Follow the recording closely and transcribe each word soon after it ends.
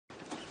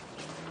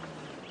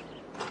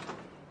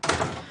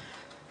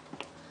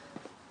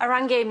I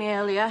rang Amy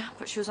earlier,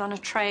 but she was on a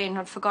train.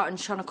 I'd forgotten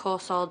she's on a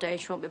course all day.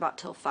 She won't be back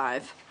till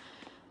 5.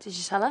 Did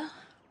you tell her?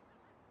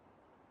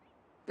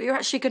 But you're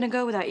actually going to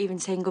go without even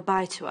saying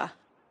goodbye to her?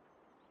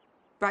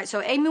 Right,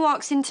 so Amy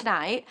walks in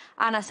tonight,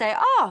 and I say,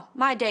 oh,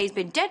 my day's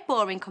been dead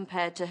boring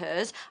compared to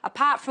hers,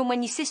 apart from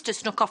when your sister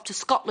snuck off to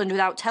Scotland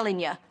without telling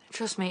you.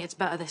 Trust me, it's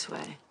better this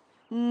way.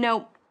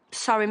 No,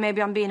 sorry,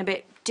 maybe I'm being a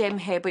bit dim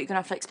here, but you're going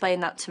to have to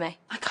explain that to me.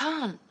 I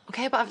can't,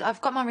 OK? But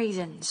I've got my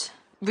reasons.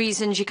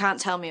 Reasons you can't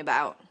tell me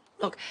about?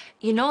 Look,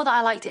 you know that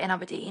I liked it in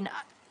Aberdeen.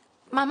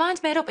 My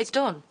mind's made up, it's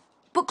done.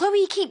 But, Chloe,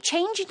 you keep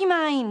changing your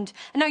mind.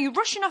 And now you're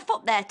rushing off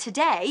up there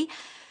today.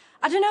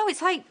 I don't know,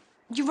 it's like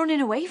you're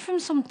running away from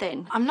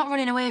something. I'm not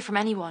running away from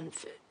anyone,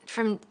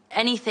 from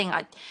anything.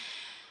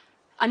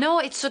 I know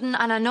it's sudden,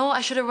 and I know I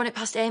should have run it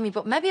past Amy,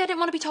 but maybe I didn't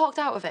want to be talked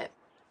out of it.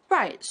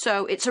 Right,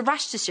 so it's a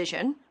rash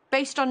decision,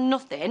 based on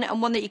nothing,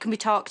 and one that you can be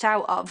talked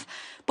out of.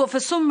 But for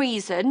some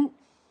reason...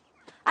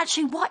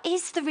 Actually, what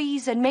is the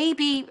reason?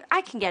 Maybe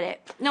I can get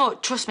it. No,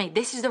 trust me,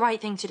 this is the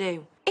right thing to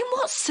do. In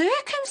what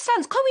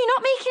circumstance? Chloe, you're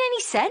not making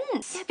any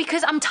sense. Yeah,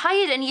 because I'm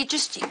tired and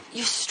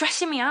you're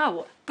stressing me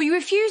out. But you're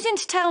refusing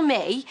to tell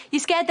me you're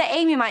scared that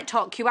Amy might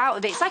talk you out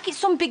of it. It's like it's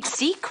some big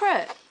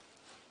secret.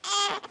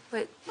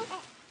 Wait,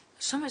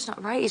 something's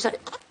not right. He's like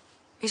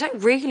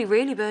really,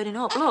 really burning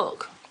up,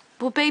 look.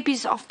 Well,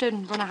 babies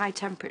often run a high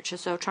temperature,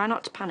 so try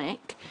not to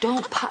panic.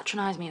 Don't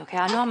patronise me, OK?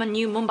 I know I'm a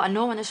new mum, but I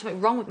know when there's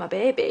something wrong with my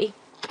baby.